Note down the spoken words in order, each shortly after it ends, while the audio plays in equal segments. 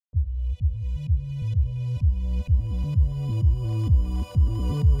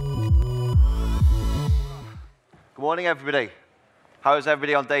Good morning, everybody. How is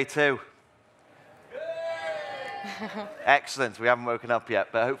everybody on day 2? Excellent. We haven't woken up yet,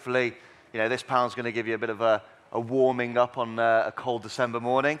 but hopefully, this panel's going to give you a bit of a warming up on a cold December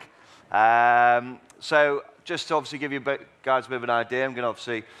morning. So just to obviously give you guys a bit of an idea,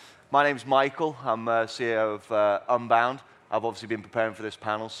 my name's Michael. I'm CEO of Unbound. I've obviously been preparing for this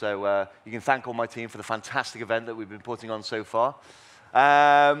panel, so you can thank all my team for the fantastic event that we've been putting on so far.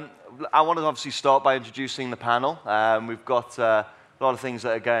 I want to obviously start by introducing the panel. We've got a lot of things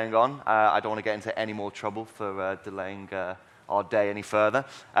that are going on. I don't want to get into any more trouble for delaying our day any further.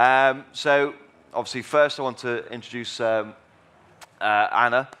 So obviously first I want to introduce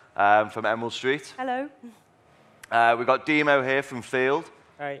Anna from Emerald Street. Hello. We've got Dimo here from Field.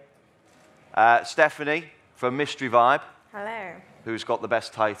 Hi. Stephanie from MysteryVibe. Hello. Who's got the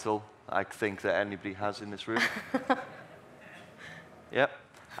best title I think that anybody has in this room. Yep.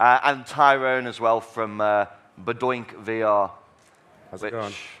 And Tyrone as well from BaDoinkVR. How's it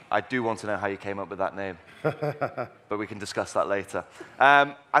going? I do want to know how you came up with that name. But we can discuss that later.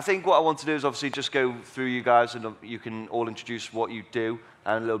 I think what I want to do is obviously just go through you guys and you can all introduce what you do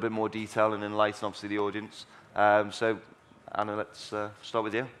and a little bit more detail and enlighten obviously the audience. So Anna, let's start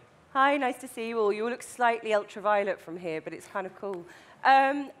with you. Hi, nice to see you all. You all look slightly ultraviolet from here, but it's kind of cool.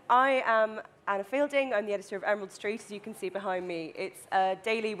 I am Anna Fielding. I'm the editor of Emerald Street, as you can see behind me. It's a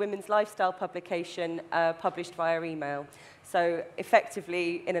daily women's lifestyle publication published via email. So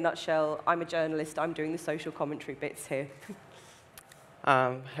effectively, in a nutshell, I'm a journalist. I'm doing the social commentary bits here.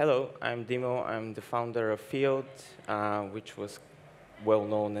 Hello, I'm Dimo. I'm the founder of Field, which was well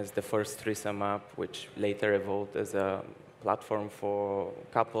known as the first threesome app, which later evolved as a platform for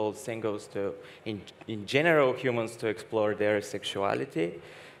couples, singles, in general, humans to explore their sexuality.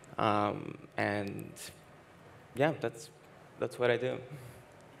 And yeah, that's what I do.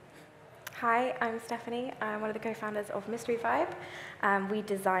 Hi, I'm Stephanie. I'm one of the co-founders of MysteryVibe. We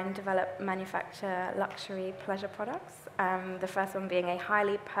design, develop, manufacture luxury pleasure products. The first one being a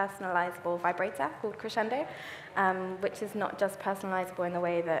highly personalizable vibrator called Crescendo, which is not just personalizable in the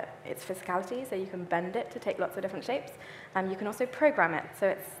way that it's physicality, so you can bend it to take lots of different shapes. You can also program it, so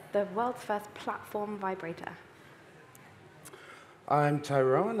it's the world's first platform vibrator. I'm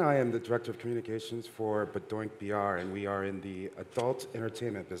Tyrone. I am the Director of Communications for BaDoinkVR, and we are in the adult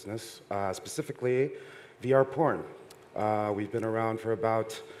entertainment business, specifically VR porn. We've been around for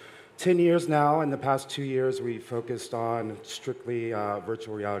about 10 years now. In the past 2 years, we focused on strictly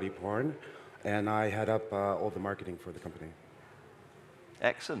virtual reality porn, and I head up all the marketing for the company.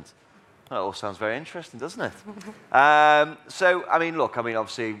 Excellent. That all sounds very interesting, doesn't it? So,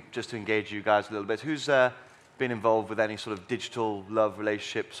 obviously, just to engage you guys a little bit, who's been involved with any sort of digital love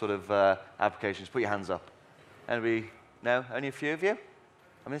relationship sort of applications? Put your hands up. Anybody? No? Only a few of you?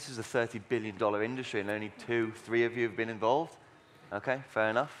 I mean, this is a $30 billion industry, and only 2, 3 of you have been involved. Okay,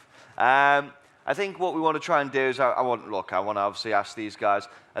 fair enough. I think what we want to try and do is, I want to obviously ask these guys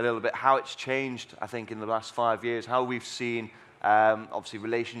a little bit how it's changed, I think, in the last 5 years, how we've seen, obviously,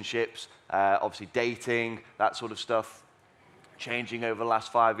 relationships, obviously dating, that sort of stuff, changing over the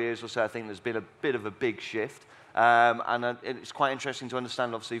last 5 years or so. I think there's been a bit of a big shift. And it's quite interesting to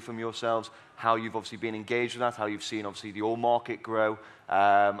understand, obviously, from yourselves, how you've obviously been engaged with that, how you've seen, obviously, the oil market grow,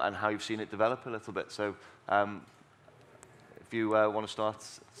 and how you've seen it develop a little bit. So if you want to start,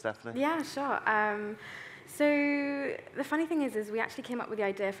 Stephanie? Yeah, sure. So the funny thing is we actually came up with the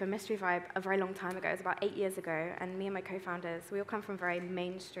idea for MysteryVibe a very long time ago. It was about 8 years ago, and me and my co-founders, we all come from very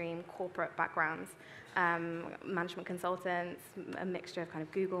mainstream corporate backgrounds, management consultants, a mixture of kind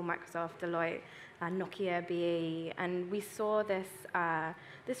of Google, Microsoft, Deloitte, Nokia, BAE, and we saw this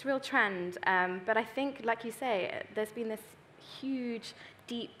this real trend. But I think, like you say, there's been this huge,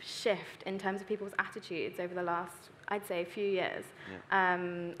 deep shift in terms of people's attitudes over the last, I'd say, few years.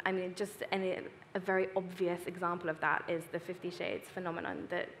 Yeah. I mean, just a very obvious example of that is the 50 Shades phenomenon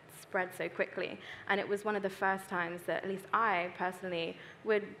that spread so quickly. And it was one of the first times that at least I personally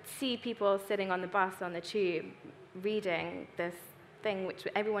would see people sitting on the bus, on the tube, reading this thing which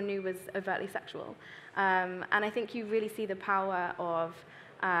everyone knew was overtly sexual. And I think you really see the power of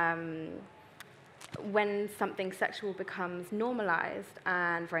when something sexual becomes normalized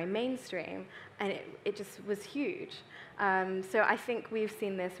and very mainstream, and it just was huge. So I think we've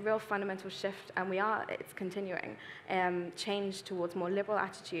seen this real fundamental shift, and it's continuing, change towards more liberal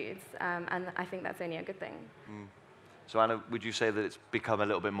attitudes, and I think that's only a good thing. Mm. So Anna, would you say that it's become a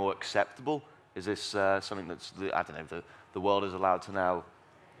little bit more acceptable? Is this something that's, I don't know, the world is allowed to now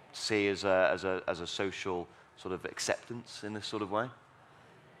see as a social sort of acceptance in this sort of way?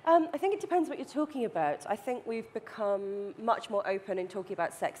 I think it depends what you're talking about. I think we've become much more open in talking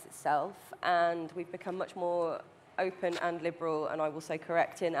about sex itself, and we've become much more open and liberal, and I will say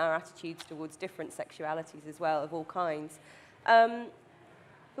correct, in our attitudes towards different sexualities as well, of all kinds.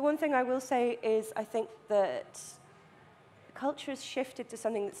 The one thing I will say is I think that culture has shifted to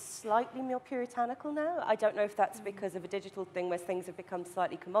something that's slightly more puritanical now. I don't know if that's because of a digital thing where things have become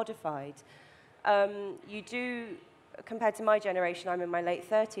slightly commodified. You do, compared to my generation, I'm in my late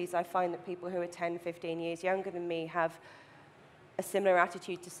 30s, I find that people who are 10, 15 years younger than me have a similar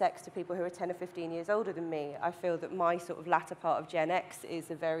attitude to sex to people who are 10 or 15 years older than me. I feel that my sort of latter part of Gen X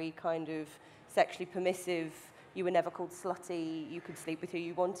is a very kind of sexually permissive, you were never called slutty, you could sleep with who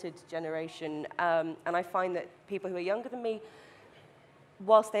you wanted generation. And I find that people who are younger than me,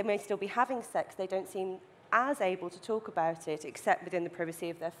 whilst they may still be having sex, they don't seem as able to talk about it except within the privacy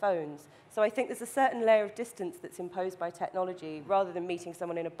of their phones. So I think there's a certain layer of distance that's imposed by technology. Rather than meeting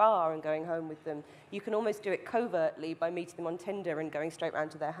someone in a bar and going home with them, you can almost do it covertly by meeting them on Tinder and going straight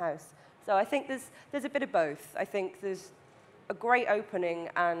round to their house. So I think there's a bit of both. I think there's a great opening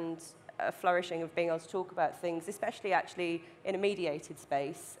and a flourishing of being able to talk about things, especially actually in a mediated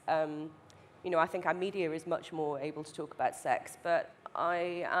space. You know, I think our media is much more able to talk about sex, but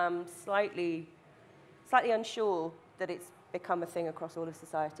I am slightly unsure that it's become a thing across all of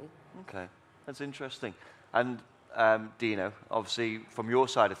society. Okay, that's interesting. And Dino, obviously from your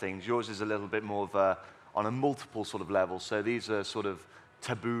side of things, yours is a little bit more of on a multiple sort of level. So these are sort of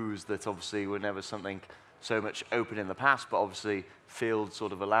taboos that obviously were never something so much open in the past, but obviously Field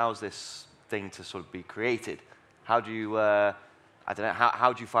sort of allows this thing to sort of be created. How do you, I don't know,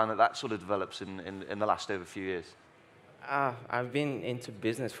 how do you find that that sort of develops in the last over few years? I've been into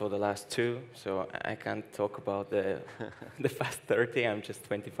business for the last 2, so I can't talk about the past 30. I'm just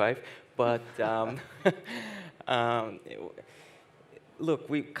 25. But look,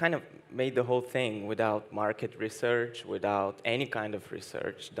 we kind of made the whole thing without market research, without any kind of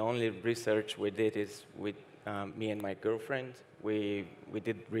research. The only research we did is with me and my girlfriend. We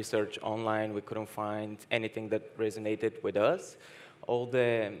did research online. We couldn't find anything that resonated with us. All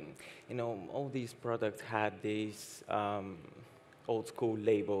these products had these old school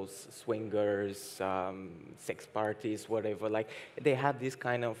labels, swingers, sex parties, whatever. Like they had these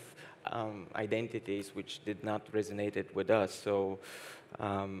kind of identities which did not resonate with us. So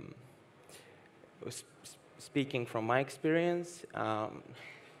speaking from my experience,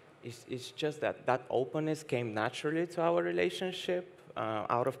 it's just that openness came naturally to our relationship.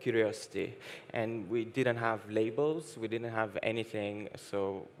 Out of curiosity, and we didn't have labels, we didn't have anything,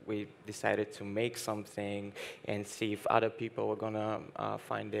 so we decided to make something and see if other people were gonna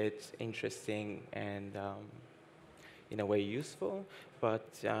find it interesting and in a way useful. But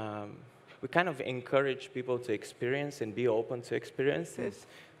we kind of encourage people to experience and be open to experiences,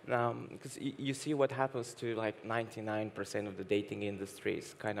 because you see what happens to like 99% of the dating industry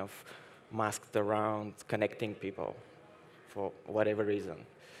is kind of masked around connecting people for whatever reason.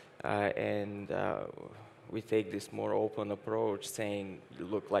 We take this more open approach, saying,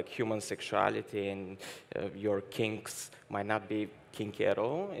 look, like human sexuality and your kinks might not be kinky at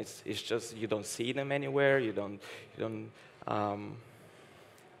all. It's just you don't see them anywhere. You don't.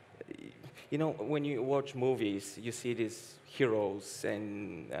 You know, when you watch movies, you see these heroes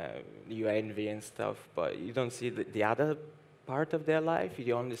and you envy and stuff, but you don't see the other part of their life.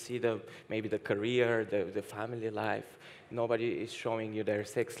 You only see maybe the career, the family life. Nobody is showing you their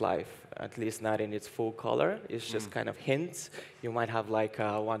sex life, at least not in its full color. It's just kind of hints. You might have like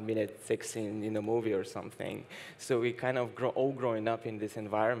a 1-minute sex scene in a movie or something. So we kind of all growing up in this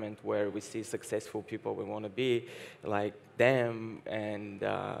environment where we see successful people we want to be like them, and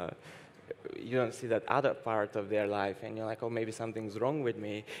you don't see that other part of their life, and you're like, oh, maybe something's wrong with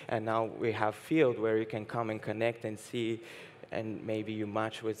me. And now we have Field where you can come and connect and see, and maybe you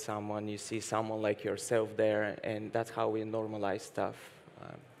match with someone, you see someone like yourself there, and that's how we normalize stuff,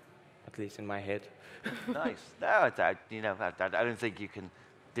 at least in my head. Nice. No, I don't think you can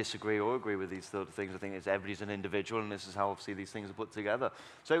disagree or agree with these sort of things. I think everybody's an individual, and this is how obviously these things are put together.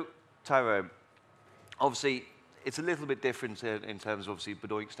 So, Tyrone, obviously, it's a little bit different in terms of obviously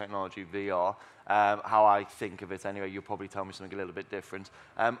BaDoink's technology, VR, how I think of it anyway. You'll probably tell me something a little bit different.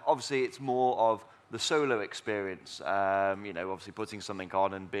 Obviously, it's more of the solo experience, obviously putting something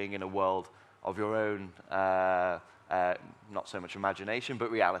on and being in a world of your own, not so much imagination, but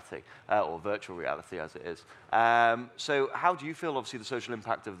reality, or virtual reality as it is. So how do you feel, obviously, the social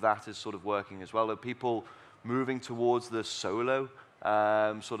impact of that is sort of working as well? Are people moving towards the solo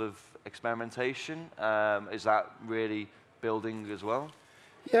sort of experimentation? Is that really building as well?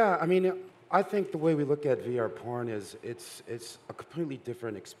 Yeah, I mean, I think the way we look at VR porn is it's a completely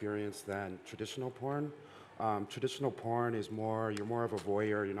different experience than traditional porn. Traditional porn is you're more of a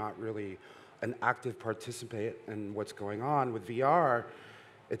voyeur, you're not really an active participant in what's going on. With VR,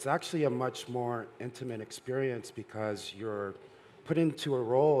 it's actually a much more intimate experience because you're put into a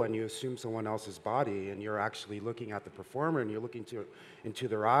role and you assume someone else's body and you're actually looking at the performer and you're looking into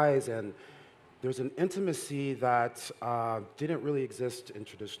their eyes, and there's an intimacy that didn't really exist in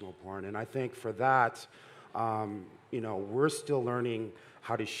traditional porn. And I think for that, we're still learning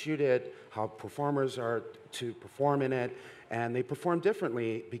how to shoot it, how performers are to perform in it, and they perform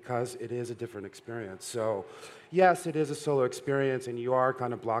differently because it is a different experience. So yes, it is a solo experience and you are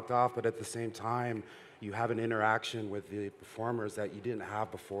kind of blocked off, but at the same time, you have an interaction with the performers that you didn't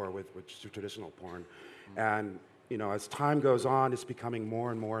have before with traditional porn. And as time goes on, it's becoming more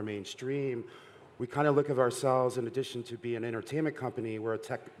and more mainstream. We kind of look at ourselves, in addition to being an entertainment company, we're a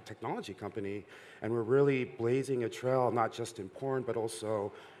technology company, and we're really blazing a trail, not just in porn, but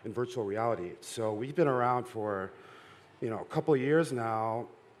also in virtual reality. So we've been around for a couple of years now.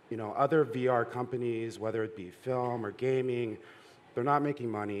 Other VR companies, whether it be film or gaming, they're not making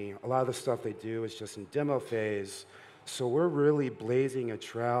money. A lot of the stuff they do is just in demo phase. So we're really blazing a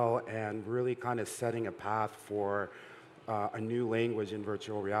trail and really kind of setting a path for a new language in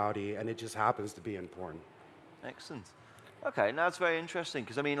virtual reality, and it just happens to be in porn. Excellent. Okay, now that's very interesting,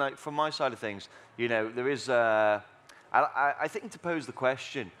 because I mean, like, from my side of things, there is, I think, to pose the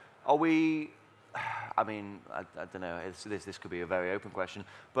question, are we, I mean, I don't know, this could be a very open question,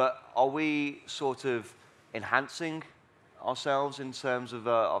 but are we sort of enhancing ourselves in terms of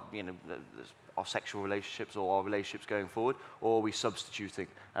our sexual relationships or our relationships going forward, or are we substituting?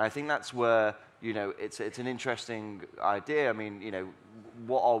 And I think that's where, it's an interesting idea. I mean,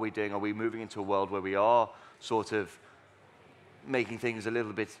 what are we doing? Are we moving into a world where we are sort of making things a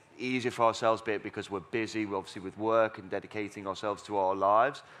little bit easier for ourselves, be it because we're busy, obviously, with work and dedicating ourselves to our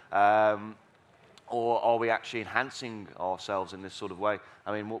lives, or are we actually enhancing ourselves in this sort of way?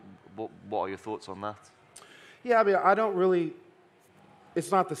 I mean, what are your thoughts on that? Yeah, I mean, I don't really,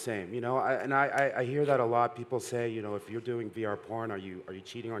 it's not the same, I hear that a lot. People say, if you're doing VR porn, are you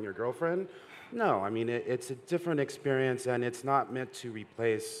cheating on your girlfriend? No, I mean, it's a different experience, and it's not meant to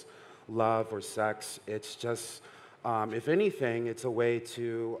replace love or sex. It's just, if anything, it's a way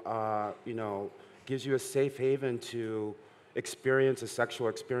to, gives you a safe haven to experience a sexual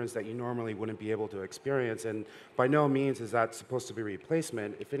experience that you normally wouldn't be able to experience. And by no means is that supposed to be a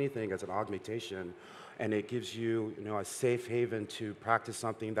replacement. If anything, it's an augmentation. And it gives you, a safe haven to practice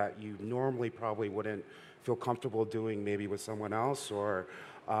something that you normally probably wouldn't feel comfortable doing, maybe with someone else, or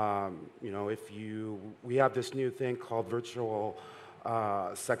we have this new thing called virtual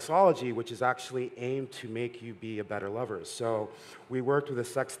sexology, which is actually aimed to make you be a better lover. So we worked with a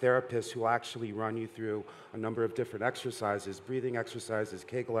sex therapist who will actually run you through a number of different exercises, breathing exercises,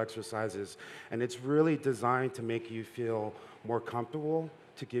 Kegel exercises, and it's really designed to make you feel more comfortable,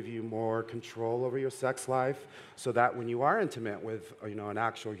 to give you more control over your sex life, so that when you are intimate with an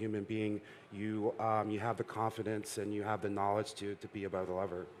actual human being, you have the confidence and you have the knowledge to be a better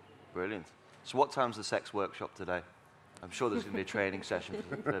lover. Brilliant. So what time's the sex workshop today? I'm sure there's going to be a training session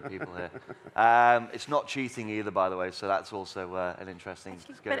for people here. It's not cheating either, by the way, so that's also an interesting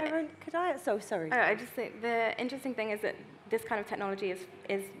skill. Could I? So sorry. I just think the interesting thing is that this kind of technology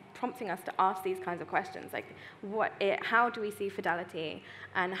is prompting us to ask these kinds of questions, like how do we see fidelity,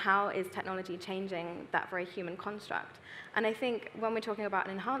 and how is technology changing that very human construct? And I think when we're talking about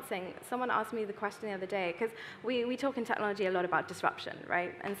enhancing, someone asked me the question the other day, because we talk in technology a lot about disruption,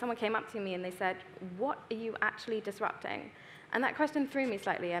 right? And someone came up to me and they said, what are you actually disrupting? And that question threw me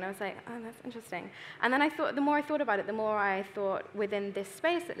slightly, and I was like, oh, that's interesting. And then the more I thought about it, the more I thought, within this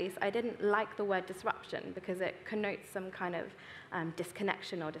space at least, I didn't like the word disruption, because it connotes some kind of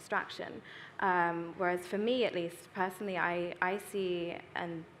disconnection or distraction. Whereas for me, at least, personally, I see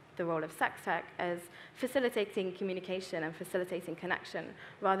the role of sex tech as facilitating communication and facilitating connection,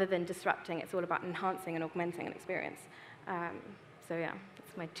 rather than disrupting. It's all about enhancing and augmenting an experience. So yeah,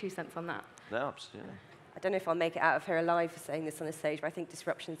 that's my 2 cents on that. No, absolutely. I don't know if I'll make it out of here alive for saying this on a stage, but I think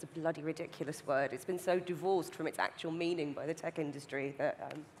disruption is a bloody ridiculous word. It's been so divorced from its actual meaning by the tech industry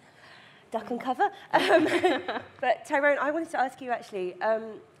that duck and cover. But Tyrone, I wanted to ask you actually,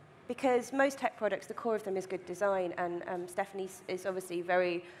 because most tech products, the core of them is good design, and Stephanie is obviously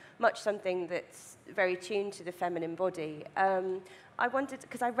very much something that's very tuned to the feminine body. I wondered,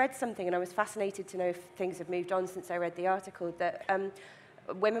 because I read something and I was fascinated to know if things have moved on since I read the article, that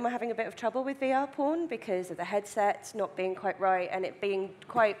women were having a bit of trouble with VR porn because of the headsets not being quite right and it being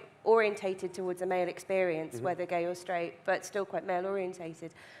quite orientated towards a male experience, whether gay or straight, but still quite male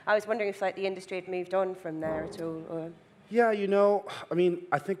orientated. I was wondering if like the industry had moved on from there at all, or... Yeah, you know, I mean,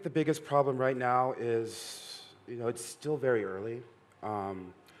 I think the biggest problem right now is, you know, it's still very early.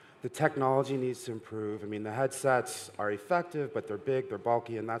 The technology needs to improve. I mean, the headsets are effective, but they're big, they're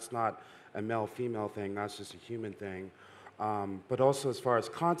bulky, and that's not a male-female thing, that's just a human thing. But also, as far as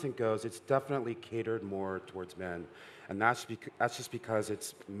content goes, it's definitely catered more towards men. And that's just because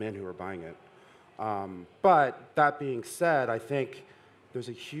it's men who are buying it. But that being said, I think there's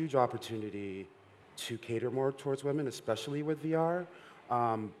a huge opportunity to cater more towards women, especially with VR.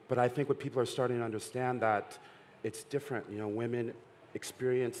 But I think what people are starting to understand that it's different. You know, women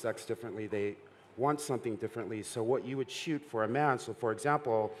experience sex differently. They want something differently. So what you would shoot for a man, so for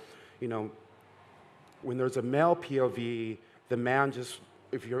example, you know, when there's a male POV, the man just,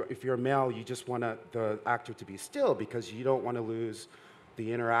 if you're a male, you just want the actor to be still because you don't want to lose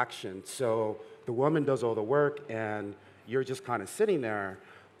the interaction. So the woman does all the work and you're just kind of sitting there.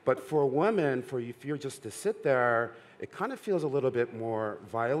 But for a woman, if you're just to sit there, it kind of feels a little bit more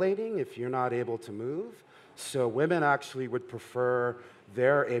violating if you're not able to move. So women actually would prefer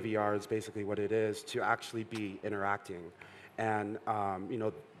their AVR, is basically what it is, to actually be interacting. And you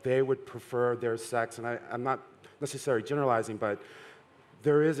know, they would prefer their sex, and I'm not necessarily generalizing, but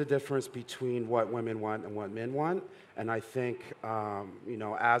there is a difference between what women want and what men want. And I think, you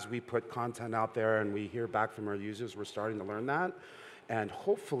know, as we put content out there and we hear back from our users, we're starting to learn that. And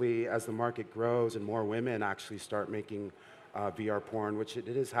hopefully, as the market grows and more women actually start making VR porn, which it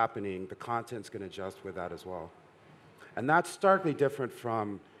is happening, the content's going to adjust with that as well. And that's starkly different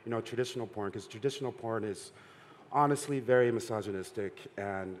from, you know, traditional porn, because traditional porn is honestly very misogynistic,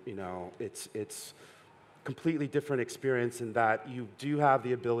 and you know, it's completely different experience in that you do have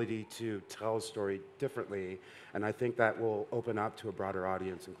the ability to tell a story differently, and I think that will open up to a broader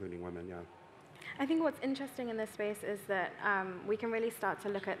audience, including women. Yeah. I think what's interesting in this space is that we can really start to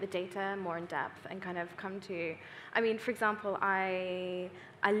look at the data more in depth and kind of come to, I mean, for example, I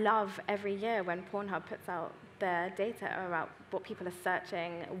love every year when Pornhub puts out their data about what people are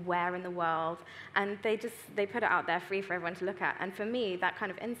searching, where in the world, and they put it out there free for everyone to look at. And for me, that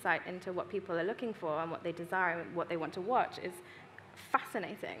kind of insight into what people are looking for and what they desire and what they want to watch is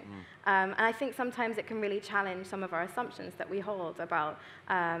fascinating. And I think sometimes it can really challenge some of our assumptions that we hold about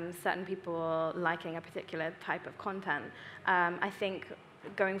certain people liking a particular type of content. I think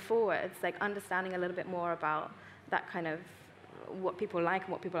going forwards, like understanding a little bit more about that kind of what people like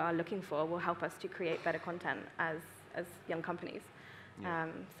and what people are looking for will help us to create better content as young companies. Yeah.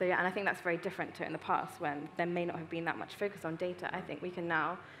 So yeah, and I think that's very different to in the past when there may not have been that much focus on data. I think we can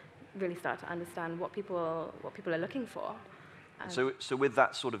now really start to understand what people are looking for. So with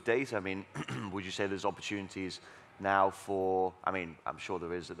that sort of data, I mean, would you say there's opportunities now for, I mean, I'm sure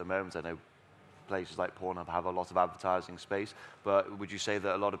there is at the moment. I know places like Pornhub have a lot of advertising space, but would you say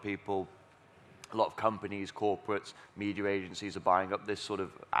that a lot of people, a lot of companies, corporates, media agencies are buying up this sort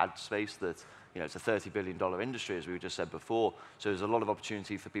of ad space that, you know, it's a $30 billion industry, as we just said before. So there's a lot of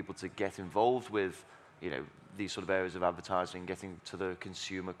opportunity for people to get involved with, you know, these sort of areas of advertising, getting to the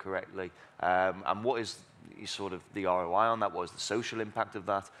consumer correctly. And what is sort of the ROI on that? What is the social impact of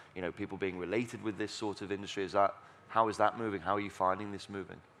that? You know, people being related with this sort of industry, how is that moving? How are you finding this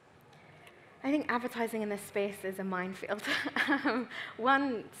moving? I think advertising in this space is a minefield.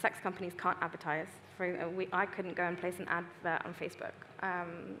 One, sex companies can't advertise. I couldn't go and place an advert on Facebook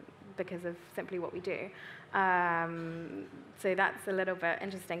because of simply what we do. So that's a little bit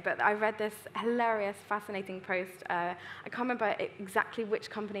interesting. But I read this hilarious, fascinating post. I can't remember exactly which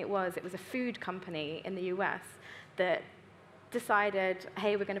company it was. It was a food company in the US that decided,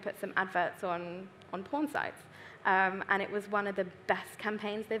 hey, we're going to put some adverts on porn sites. And it was one of the best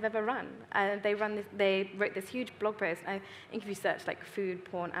campaigns they've ever run. They wrote this huge blog post. I think if you search like food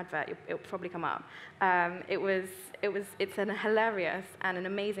porn advert, it'll probably come up. It's a hilarious and an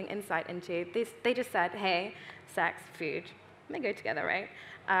amazing insight into this. They just said, hey, sex, food, they go together, right?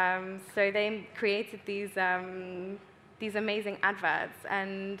 So they created these amazing adverts,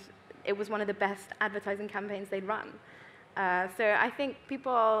 and it was one of the best advertising campaigns they'd run. So I think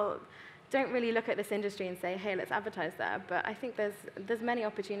people don't really look at this industry and say, hey, let's advertise there. But I think there's many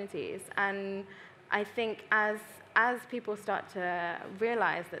opportunities. And I think as people start to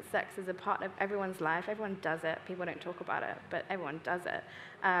realize that sex is a part of everyone's life, everyone does it. People don't talk about it, but everyone does it.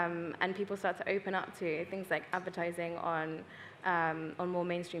 And people start to open up to things like advertising on more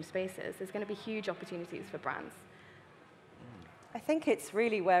mainstream spaces, there's going to be huge opportunities for brands. I think it's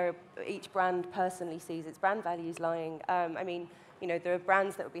really where each brand personally sees its brand values lying. I mean, there are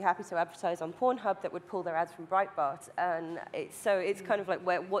brands that would be happy to advertise on Pornhub that would pull their ads from Breitbart. And it's kind of like,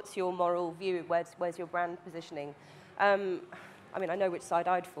 what's your moral view? Where's your brand positioning? I mean, I know which side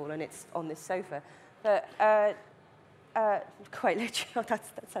I'd fall, and it's on this sofa. But quite literally,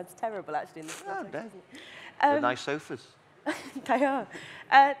 that sounds terrible, actually, in this context, doesn't it? They're nice sofas. They are.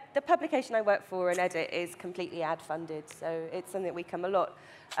 The publication I work for and edit is completely ad-funded, so it's something that we come a lot.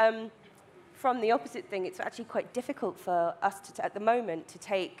 From the opposite thing, it's actually quite difficult for us at the moment to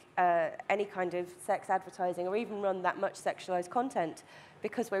take any kind of sex advertising or even run that much sexualized content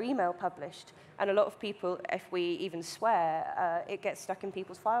because we're email published. And a lot of people, if we even swear, it gets stuck in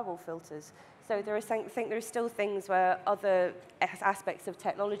people's firewall filters. So there are still things where other aspects of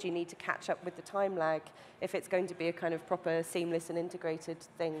technology need to catch up with the time lag if it's going to be a kind of proper, seamless and integrated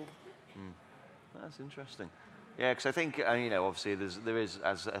thing. That's interesting. Yeah, because I think obviously there is,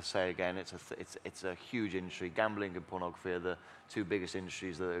 as I say again, it's a huge industry. Gambling and pornography are the two biggest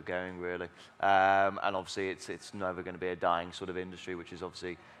industries that are going really, and obviously it's never going to be a dying sort of industry, which is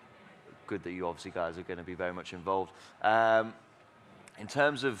obviously good that you obviously guys are going to be very much involved. In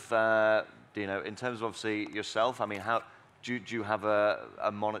terms of obviously yourself, I mean, how do you have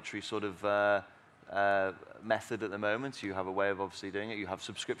a monetary sort of method at the moment? Do you have a way of obviously doing it? You have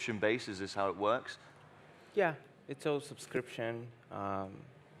subscription based. Is this how it works? Yeah, it's all subscription, and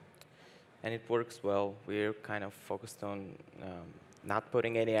it works well. We're kind of focused on not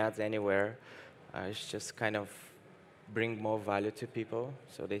putting any ads anywhere. It's just kind of bring more value to people,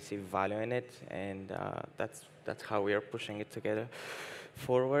 so they see value in it, and that's how we are pushing it together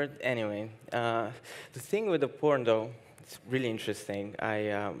forward. Anyway, the thing with the porn, though, it's really interesting.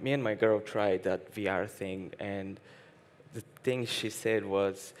 Me and my girl tried that VR thing, and the thing she said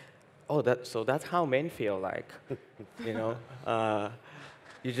was, "Oh, so that's how men feel like,"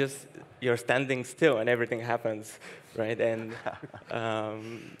 you're standing still and everything happens, right? And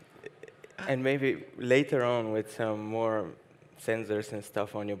and maybe later on with some more sensors and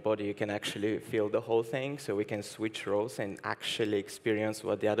stuff on your body, you can actually feel the whole thing. So we can switch roles and actually experience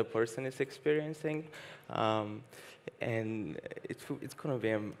what the other person is experiencing. And it's going to be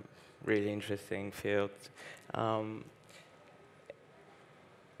a really interesting field.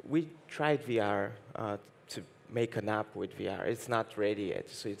 We tried VR to make an app with VR. It's not ready yet,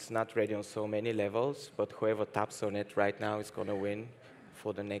 so it's not ready on so many levels, but whoever taps on it right now is going to win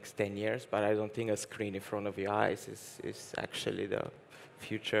for the next 10 years, but I don't think a screen in front of your eyes is actually the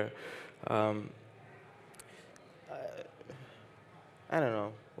future. I don't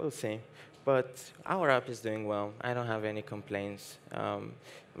know, we'll see. But our app is doing well. I don't have any complaints.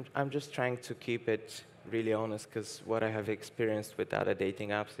 I'm just trying to keep it really honest, because what I have experienced with other dating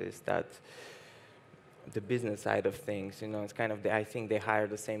apps is that the business side of things, it's kind of, I think they hire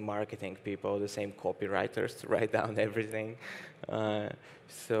the same marketing people, the same copywriters to write down everything. You've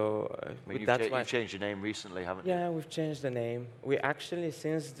changed your name recently, haven't you? Yeah, we've changed the name. We actually,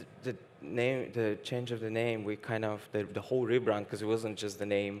 since the change of the name, we kind of, the whole rebrand, because it wasn't just the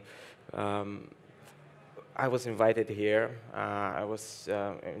name. I was invited here. I was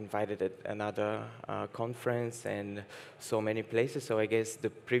invited at another conference and so many places. So I guess the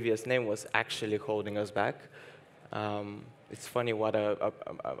previous name was actually holding us back. It's funny what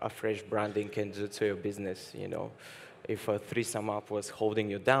a fresh branding can do to your business. If a threesome app was holding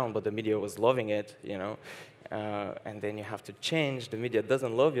you down, but the media was loving it, and then you have to change. The media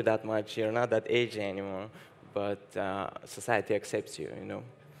doesn't love you that much. You're not that edgy anymore, but society accepts you.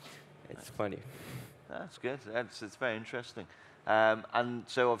 It's funny. That's good. It's very interesting. And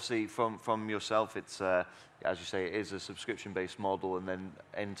so obviously from yourself, it's, as you say, it is a subscription-based model. And then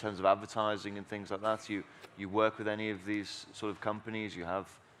in terms of advertising and things like that, you work with any of these sort of companies? You have?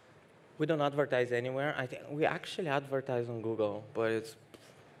 We don't advertise anywhere. I think we actually advertise on Google, but it's...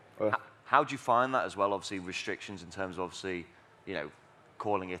 How do you find that as well? Obviously, restrictions in terms of obviously,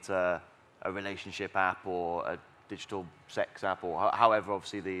 calling it a relationship app or a digital sex app, or however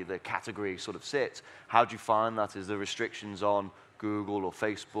obviously the category sort of sits. How do you find that? Is there restrictions on Google or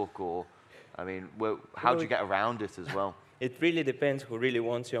Facebook, or, I mean, how do you get around it as well? It really depends who really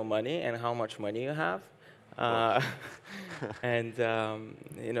wants your money and how much money you have. And,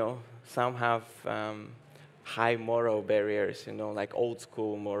 some have high moral barriers, like old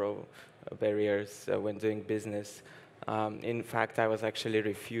school moral barriers when doing business. In fact, I was actually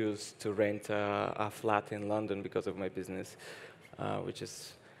refused to rent a flat in London because of my business, which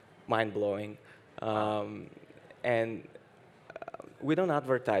is mind-blowing. And we don't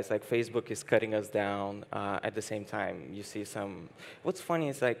advertise. Like, Facebook is cutting us down. At the same time, you see some... What's funny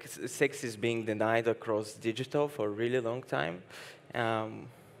is, like, sex is being denied across digital for a really long time.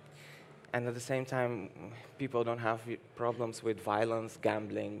 and at the same time, people don't have problems with violence,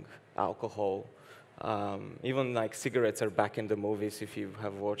 gambling, alcohol. Even like cigarettes are back in the movies if you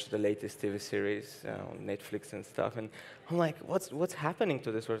have watched the latest TV series on Netflix and stuff. And I'm like, what's happening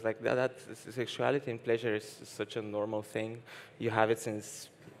to this world? Like that sexuality and pleasure is such a normal thing. You have it since,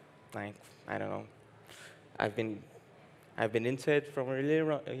 like, I don't know. I've been into it from a really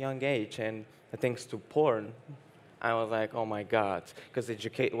young age, and thanks to porn, I was like, oh my God, because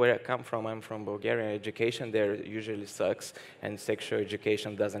where I come from, I'm from Bulgaria. Education there usually sucks, and sexual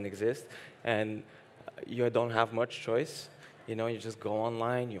education doesn't exist, and you don't have much choice. You know, you just go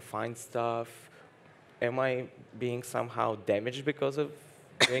online, you find stuff. Am I being somehow damaged because of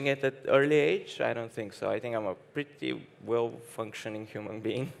doing it at early age? I don't think so. I think I'm a pretty well-functioning human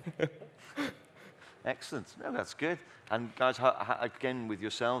being. Excellent. No, that's good. And guys, again, with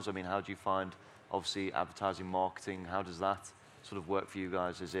yourselves, I mean, how do you find, obviously, advertising, marketing? How does that sort of work for you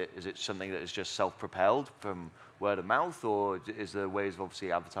guys? Is it something that is just self-propelled from word of mouth, or is there ways of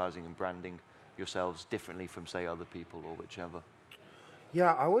obviously advertising and branding yourselves differently from, say, other people or whichever?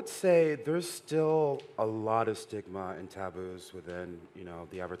 Yeah, I would say there's still a lot of stigma and taboos within,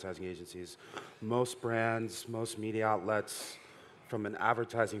 the advertising agencies. Most brands, most media outlets, from an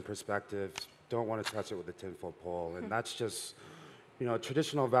advertising perspective, don't want to touch it with a tinfoil pole, and that's just,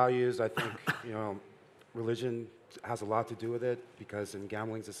 traditional values. I think, religion has a lot to do with it because in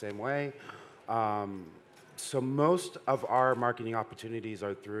gambling's the same way. So most of our marketing opportunities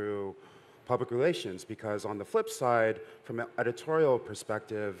are through public relations, because on the flip side, from an editorial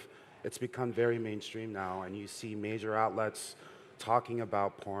perspective, it's become very mainstream now, and you see major outlets talking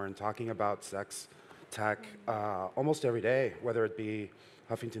about porn, talking about sex tech almost every day, whether it be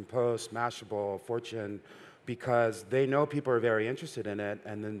Huffington Post, Mashable, Fortune, because they know people are very interested in it,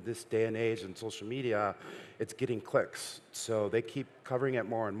 and in this day and age in social media, it's getting clicks. So they keep covering it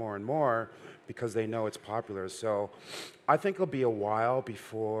more and more and more because they know it's popular. So I think it'll be a while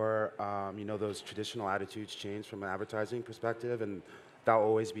before those traditional attitudes change from an advertising perspective, and that'll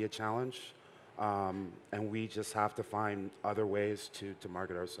always be a challenge. And we just have to find other ways to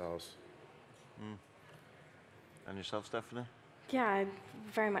market ourselves. Mm. And yourself, Stephanie? Yeah, I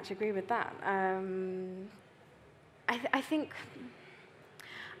very much agree with that. I think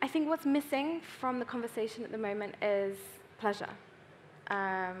what's missing from the conversation at the moment is pleasure.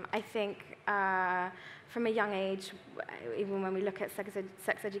 I think from a young age, even when we look at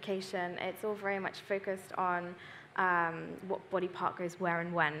sex education, it's all very much focused on what body part goes where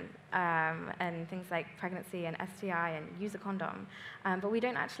and when, and things like pregnancy and STI and use a condom. But we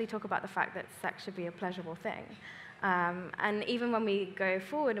don't actually talk about the fact that sex should be a pleasurable thing. And even when we go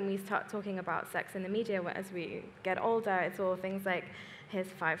forward and we start talking about sex in the media as we get older, it's all things like, here's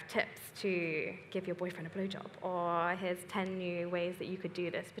 5 tips to give your boyfriend a blowjob, or here's 10 new ways that you could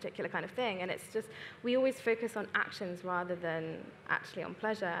do this particular kind of thing. And it's just, we always focus on actions rather than actually on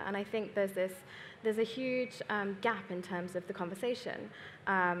pleasure. And I think there's a huge gap in terms of the conversation,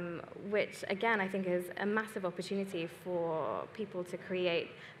 which again, I think is a massive opportunity for people to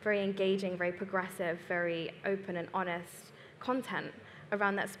create very engaging, very progressive, very open and honest content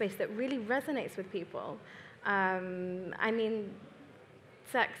around that space that really resonates with people. I mean,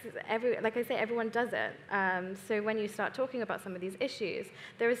 sex, like I say, everyone does it. So when you start talking about some of these issues,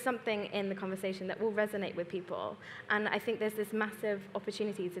 there is something in the conversation that will resonate with people. And I think there's this massive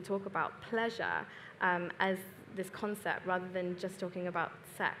opportunity to talk about pleasure as this concept, rather than just talking about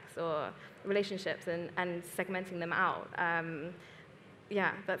sex or relationships and segmenting them out.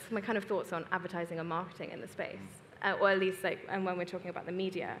 Yeah, that's my kind of thoughts on advertising and marketing in the space. Or at least, and when we're talking about the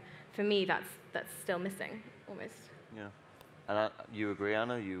media, for me, that's still missing, almost. Yeah. And you agree,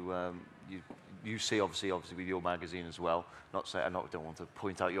 Anna? You see, obviously with your magazine as well. I don't want to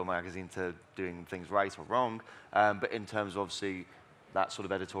point out your magazine to doing things right or wrong, but in terms of obviously that sort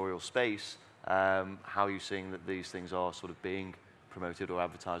of editorial space, how are you seeing that these things are sort of being promoted or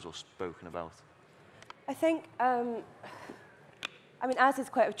advertised or spoken about? I think, I mean, ours is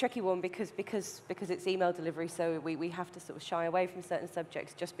quite a tricky one because it's email delivery, so we have to sort of shy away from certain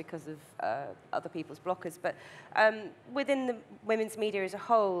subjects just because of other people's blockers. But within the women's media as a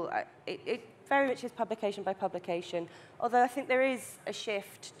whole, it very much is publication by publication, although I think there is a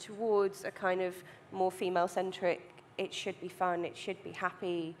shift towards a kind of more female-centric, it should be fun, it should be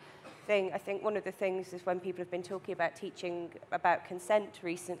happy thing. I think one of the things is when people have been talking about teaching about consent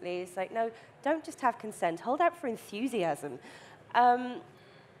recently, it's like, no, don't just have consent, hold out for enthusiasm.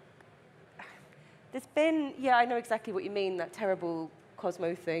 There's been, yeah, I know exactly what you mean, that terrible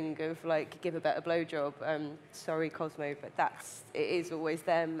Cosmo thing of like, give a better blowjob. Sorry, Cosmo, but it is always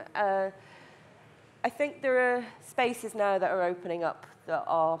them. I think there are spaces now that are opening up that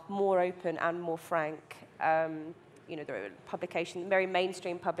are more open and more frank. You know, there are publications, very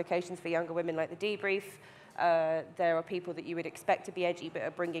mainstream publications for younger women like The Debrief. There are people that you would expect to be edgy but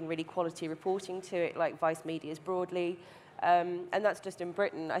are bringing really quality reporting to it, like Vice Media's Broadly. And that's just in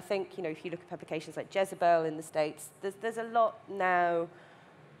Britain. I think, you know, if you look at publications like Jezebel in the States, there's a lot now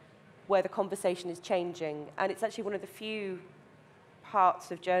where the conversation is changing. And it's actually one of the few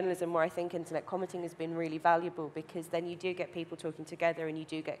parts of journalism where I think internet commenting has been really valuable, because then you do get people talking together and you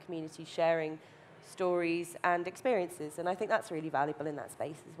do get communities sharing stories and experiences. And I think that's really valuable in that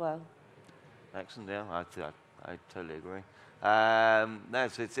space as well. Excellent, yeah, I totally agree. No,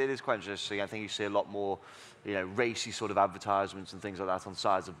 it is quite interesting. I think you see a lot more, you know, racy sort of advertisements and things like that on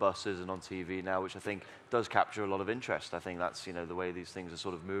sides of buses and on TV now, which I think does capture a lot of interest. I think that's, you know, the way these things are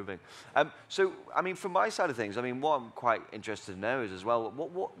sort of moving. So, I mean, from my side of things, I mean, what I'm quite interested in now is as well,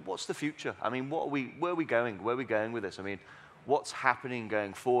 what's the future? I mean, where are we going? Where are we going with this? I mean, what's happening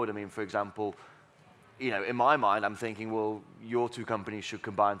going forward? I mean, for example, you know, in my mind, I'm thinking, well, your two companies should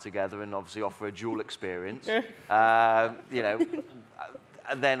combine together and obviously offer a dual experience. You know,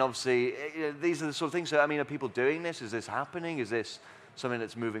 and then obviously, you know, these are the sort of things. So, I mean, are people doing this? Is this happening? Is this something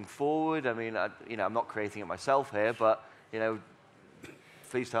that's moving forward? I mean, you know, I'm not creating it myself here, but, you know,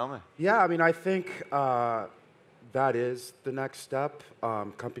 please tell me. Yeah, I mean, I think that is the next step.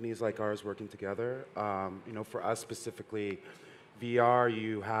 Companies like ours working together. You know, for us specifically, VR,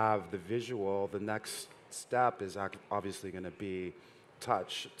 you have the visual. The next step is obviously going to be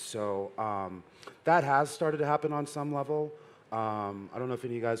touch. So that has started to happen on some level. I don't know if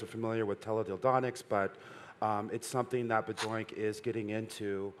any of you guys are familiar with teledildonics, but it's something that BaDoink is getting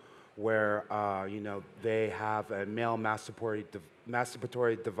into, where you know, they have a male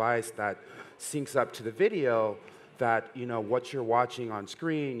masturbatory device that syncs up to the video, that, you know, what you're watching on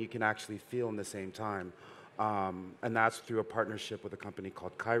screen you can actually feel in the same time. And that's through a partnership with a company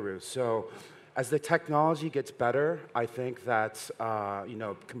called Kairu. So as the technology gets better, I think that you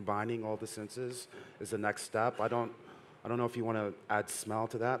know, combining all the senses is the next step. I don't know if you want to add smell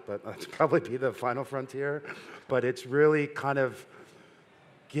to that, but that's probably be the final frontier. But it's really kind of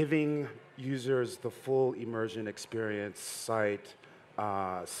giving users the full immersion experience, sight,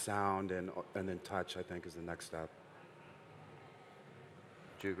 sound, and then touch, I think, is the next step.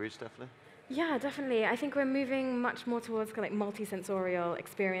 Do you agree, Stephanie? Yeah, definitely. I think we're moving much more towards kind of like multi-sensorial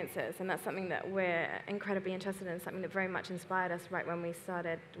experiences, and that's something that we're incredibly interested in, something that very much inspired us right when we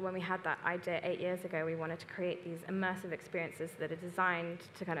started, when we had that idea 8 years ago. We wanted to create these immersive experiences that are designed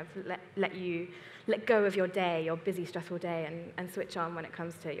to kind of let go of your day, your busy, stressful day, and switch on when it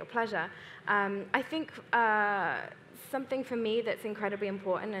comes to your pleasure. I think something for me that's incredibly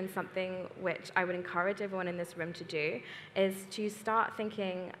important, and something which I would encourage everyone in this room to do, is to start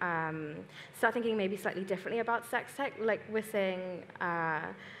thinking maybe slightly differently about sex tech. Like we're saying,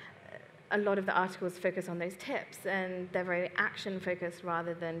 a lot of the articles focus on those tips, and they're very action-focused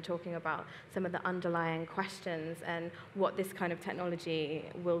rather than talking about some of the underlying questions and what this kind of technology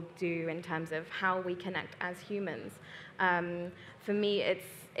will do in terms of how we connect as humans. For me,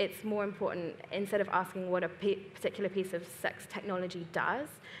 it's more important, instead of asking what a particular piece of sex technology does,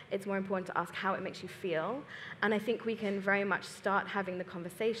 it's more important to ask how it makes you feel. And I think we can very much start having the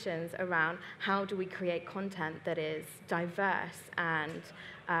conversations around how do we create content that is diverse and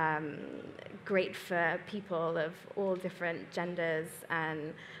great for people of all different genders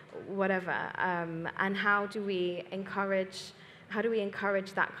and whatever. And how do we encourage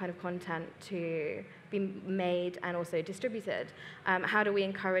that kind of content to be made and also distributed? How do we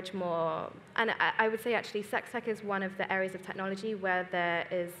encourage more? And I would say actually sex tech is one of the areas of technology where there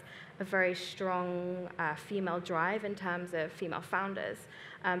is a very strong female drive in terms of female founders.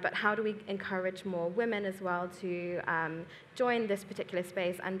 But how do we encourage more women as well to join this particular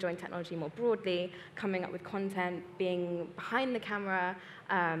space and join technology more broadly, coming up with content, being behind the camera,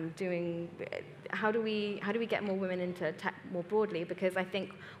 how do we get more women into tech more broadly? Because I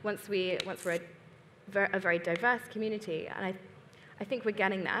think once we're a very diverse community, and I think we're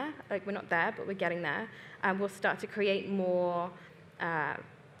getting there. Like, we're not there, but we're getting there. We'll start to create more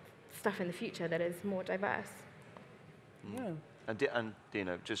stuff in the future that is more diverse. Yeah. And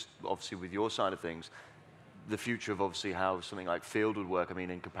Dino, just obviously with your side of things, the future of obviously how something like Field would work, I mean,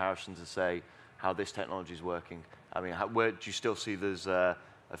 in comparison to, say, how this technology is working, I mean, where do you still see there's a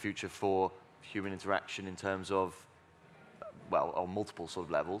future for human interaction in terms of, well, on multiple sort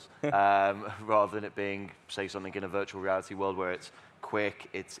of levels, rather than it being, say, something in a virtual reality world where it's quick,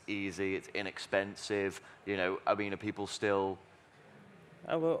 it's easy, it's inexpensive, you know, I mean, are people still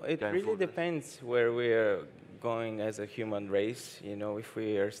well, it really depends where we're going as a human race, you know, if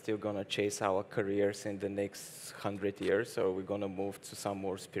we are still going to chase our careers in the next 100 years, or we're going to move to some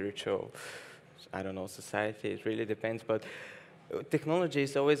more spiritual, I don't know, society. It really depends. But technology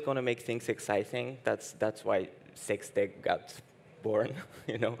is always going to make things exciting. That's why sex tech got born,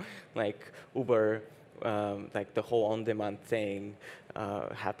 you know, like Uber, like the whole on-demand thing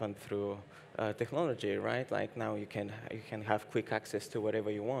happened through technology, right? Like now you can have quick access to whatever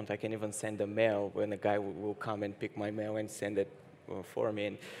you want. I can even send a mail when a guy will come and pick my mail and send it for me,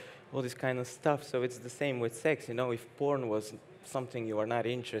 and all this kind of stuff. So it's the same with sex. You know, if porn was something you were not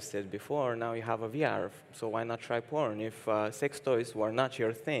interested before, now you have a VR, so why not try porn? If sex toys were not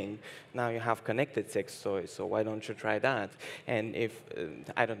your thing, now you have connected sex toys, so why don't you try that? And if,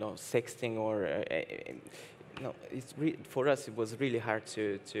 I don't know, sexting or no, for us, it was really hard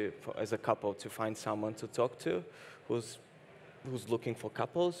as a couple, to find someone to talk to who's looking for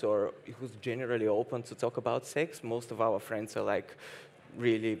couples or who's generally open to talk about sex. Most of our friends are like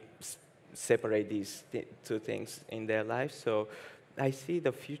really separate these two things in their lives. So I see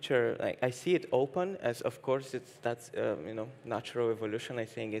the future, like I see it open as, of course, that's you know, natural evolution. I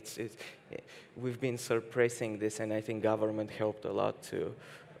think we've been suppressing this, and I think government helped a lot to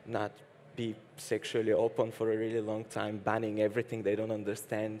not be sexually open for a really long time, banning everything they don't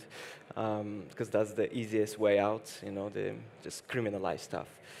understand, because that's the easiest way out. You know, they just criminalize stuff,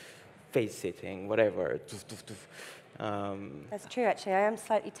 face sitting, whatever. That's true, actually. I am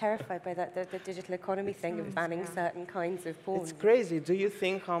slightly terrified by that, the digital economy thing of banning certain kinds of porn. It's crazy. Do you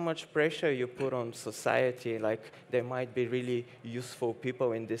think how much pressure you put on society? Like, there might be really useful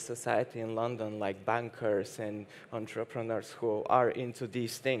people in this society in London, like bankers and entrepreneurs who are into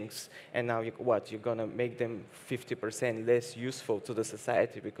these things. And now, you're going to make them 50% less useful to the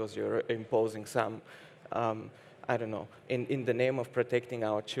society because you're imposing some I don't know, in the name of protecting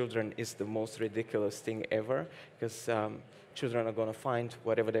our children is the most ridiculous thing ever, because children are going to find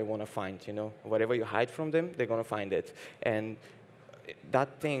whatever they want to find, you know. Whatever you hide from them, they're going to find it. And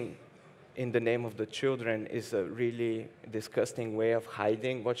that thing, in the name of the children, is a really disgusting way of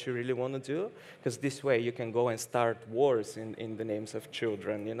hiding what you really want to do, because this way you can go and start wars in the names of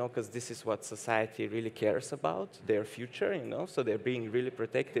children, you know, because this is what society really cares about, their future, you know. So they're being really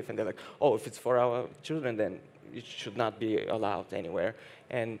protective, and they're like, oh, if it's for our children, then it should not be allowed anywhere.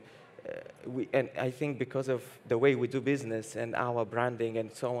 And I think because of the way we do business and our branding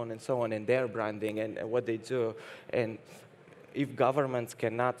and so on, and their branding and what they do, and if governments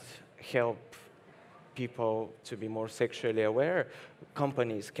cannot help people to be more sexually aware,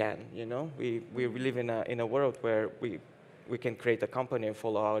 companies can, you know. We live in a world where we can create a company and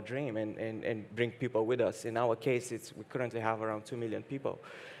follow our dream and bring people with us. In our case, we currently have around 2 million people.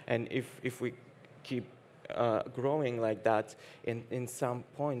 And if we keep growing like that, in some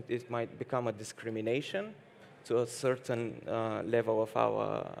point it might become a discrimination to a certain level of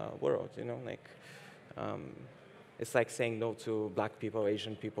our world, you know, like it's like saying no to black people,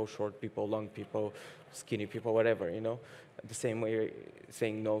 Asian people, short people, long people, skinny people, whatever, you know. The same way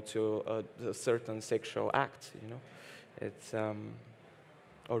saying no to a certain sexual act, you know. It's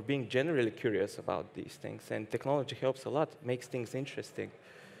or being generally curious about these things, and technology helps a lot, makes things interesting.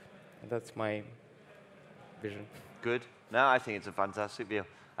 And that's my vision. Good. No, I think it's a fantastic view.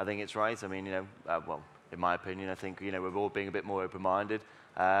 I think it's right. I mean, you know, well, in my opinion, I think, you know, we're all being a bit more open-minded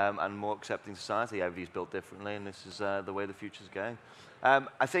and more accepting society. Everybody's built differently, and this is the way the future's going.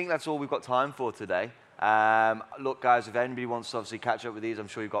 I think that's all we've got time for today. Look, guys, if anybody wants to obviously catch up with these, I'm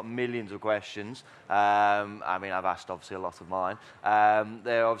sure you've got millions of questions. I mean, I've asked obviously a lot of mine.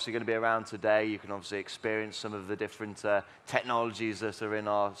 They're obviously going to be around today. You can obviously experience some of the different technologies that are in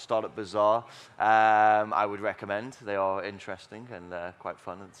our Startup Bazaar. I would recommend. They are interesting and quite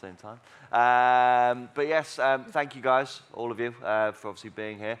fun at the same time. But yes, thank you guys, all of you, for obviously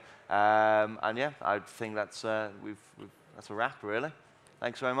being here. And yeah, I think that's a wrap, really.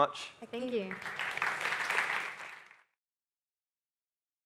 Thanks very much. Thank you.